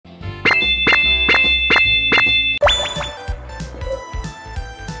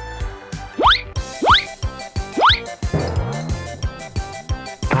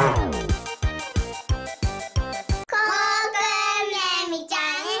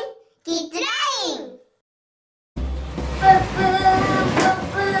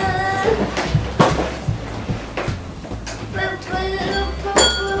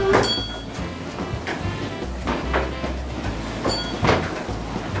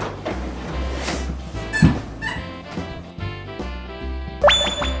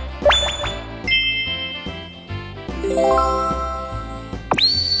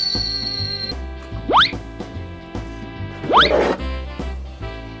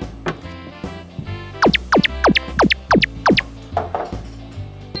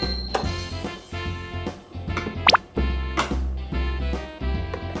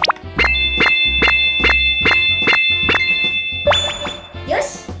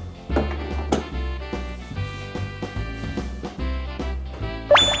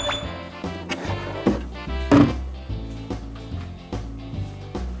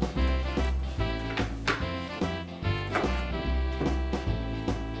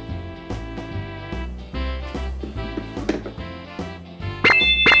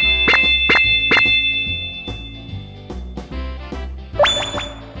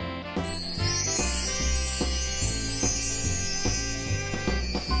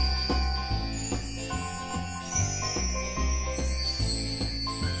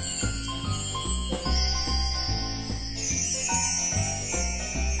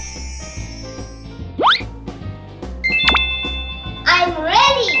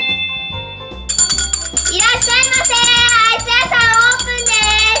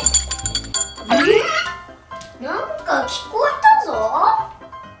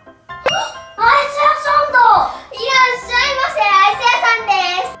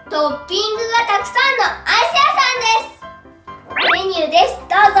トッピングがたくさんのアイス屋さんです。メニューです。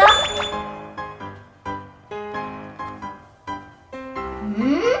どうぞ。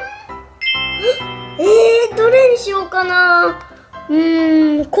どれにしようかな。コ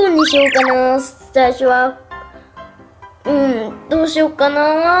ーンにしようかな。最初は。どうしようか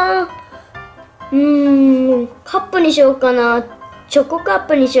な。カップにしようかな。チョコカッ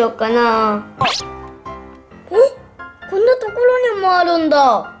プにしようかな。こんなところにもあるん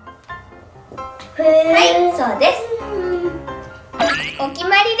だ。はい、そうです。お決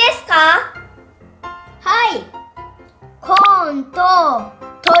まりですか？はい。コーンと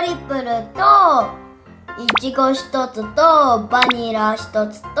トリプルといちご一つとバニラ一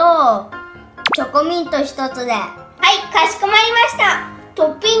つとチョコミント一つで。はい、かしこまりました。ト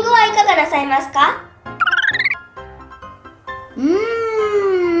ッピングはいかがなさいますか？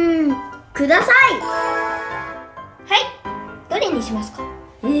ください。はい、どれにしますか？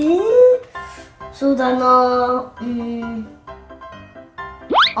そうだな。の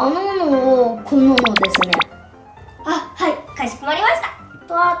をこのですね。はい、かしこまりました。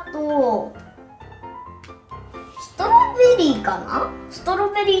あとストロベリーかな？ストロ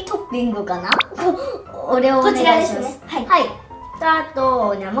ベリートッピングかな？お願いします。はい。あ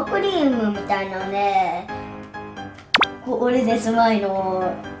と生クリームみたいなので、これですまいの。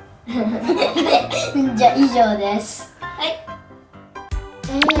じゃあ以上です。はい。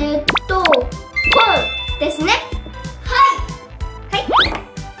これですね。はい。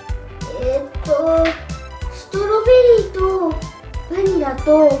ストロベリーとバニラと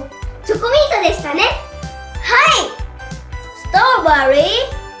チョコミントでしたね。はい。ストロベリー、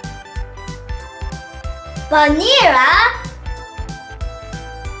バニラ、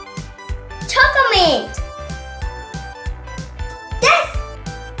チョコミントで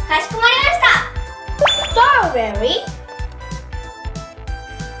す。かしこまりました。ストロベリー、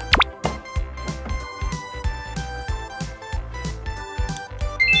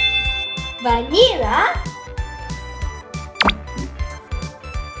バニラ、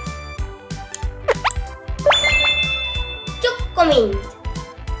チョコミント。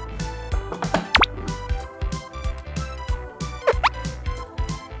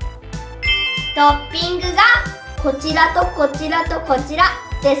トッピングがこちらとこちらとこちら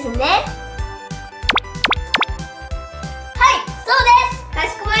ですね。はい、そうです。かし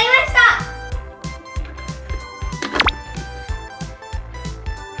こまりました。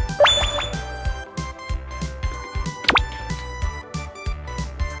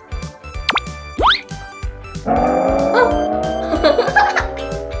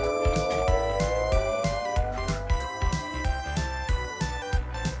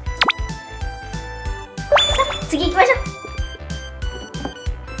次行きましょう。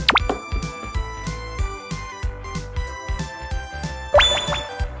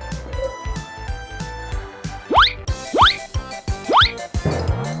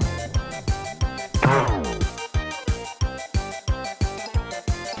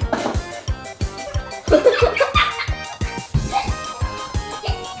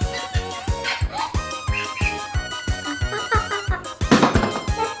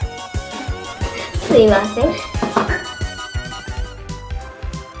すいません。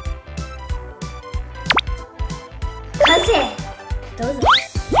完成。どうぞ。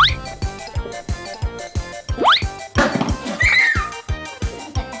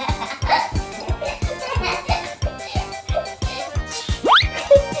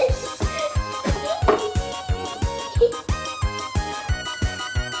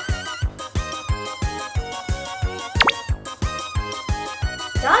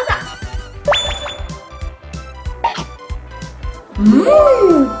どうぞ。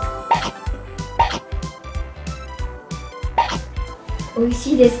美味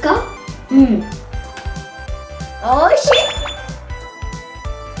しいですか？美味しい。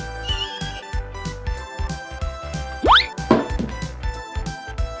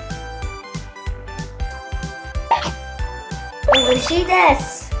美味しいで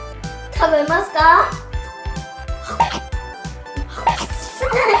す。食べますか？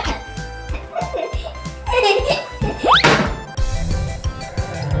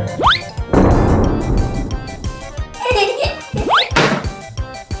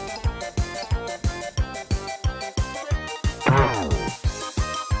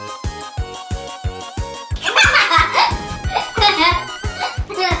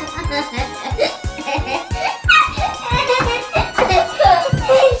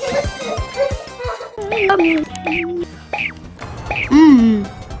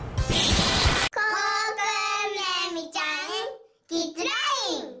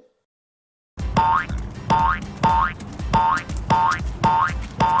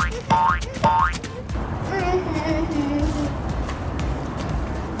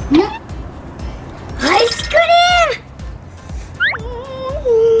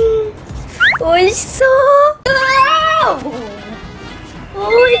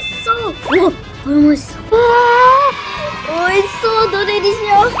これも美味しそう。美味しそう。どれにしよ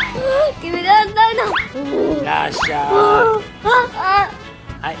う。決められないな。いらっしゃい。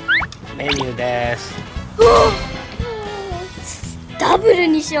はい、メニューです。ダブル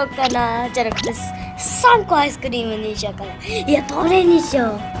にしようかな。じゃなくて3個アイスクリームにしようかな。いや、どれにしよ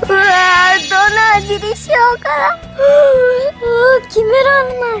う。どの味にしようかな。決めらん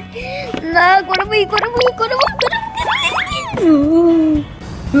ないなあ。これもいい、これもいい、これもいい、これもいい。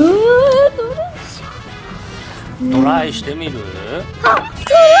どれにしよう。トライしてみる？トライ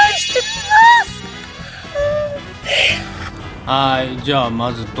してみます。はい、じゃあ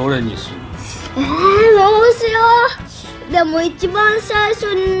まずどれにする？どうしよう。でも一番最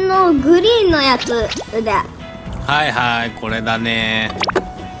初のグリーンのやつで。はいはい、これだね。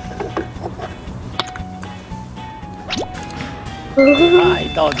はい、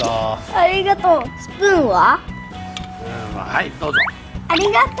どうぞ。ありがとう。スプーンは？はい、どうぞ。あ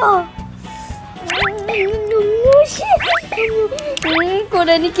りがとう。美味しい。こ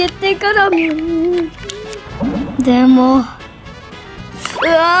れに決定かな。でも、うわ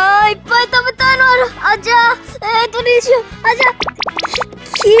ー、いっぱい食べたいのある。あ、じゃあどれにしよう。あ、じゃあ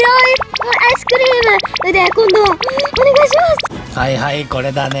黄色いアイスクリームで今度お願いします。はいはい、こ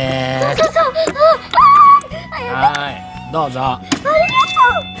れだね。そうそう。はい、どうぞ。ありがと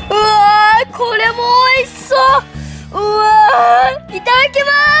う。うわー、これも美味しそう。うわー、いただき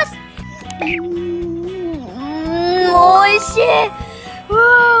ます。美味しい。う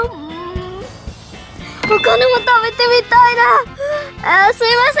わー、他のも食べてみたいな。すいま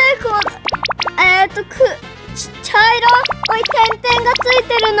せん。茶色い点々がつい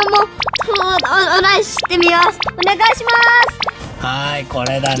てるのもお願いしてみます。お願いします。はい、こ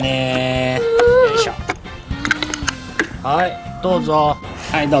れだね。よいしょ。はい、どうぞ。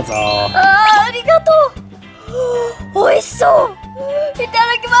はい、どうぞ。ありがとう。美味しそう。いただ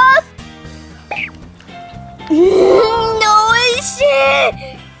きます。美味しい。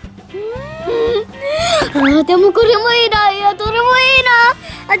でもこれもいいな。いや、どれもいい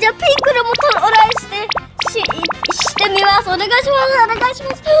な。じゃあピンクでもトライしてみます。お願いします。お願いし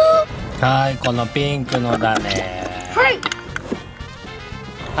ます。はい、このピンクのだね。はい。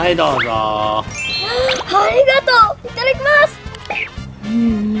はい、どうぞ。ありがとう。いただきます。美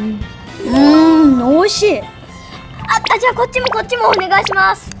味しい。じゃあこっちもお願いし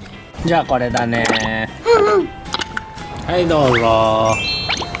ます。じゃあこれだね。はい、どうぞ。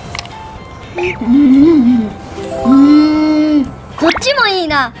こっちもいい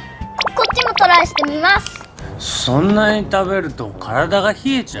な。こっちもトライしてみます。そんなに食べると体が冷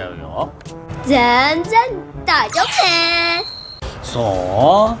えちゃうよ。全然大丈夫です。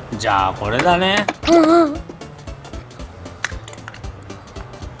そう？じゃあこれだね。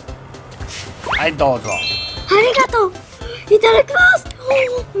はい、どうぞ。ありがとう。いただきます。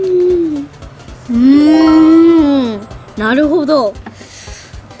なるほど。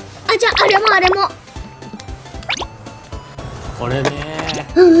じゃああれも。これね。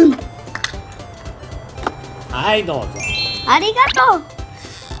はい、どうぞ。ありがと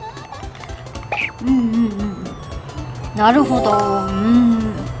う。なるほど。じゃ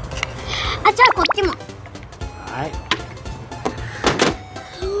あこっちも。はい。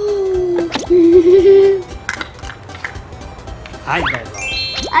はい、どうぞ。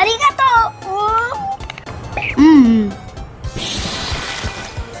ありがとう。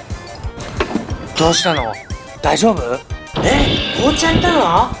どうしたの？大丈夫？凍っちゃった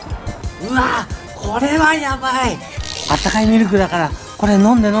の？うわ、これはやばい。あったかいミルクだからこれ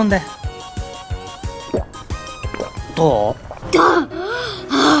飲んで。どう？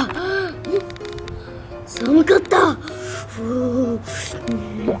寒かった。あっ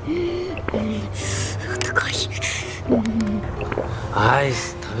たかい。アイ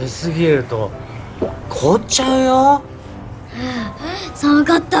ス食べ過ぎると凍っちゃうよ。寒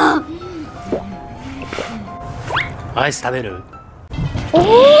かった。アイス食べる？い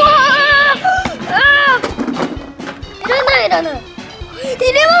らない。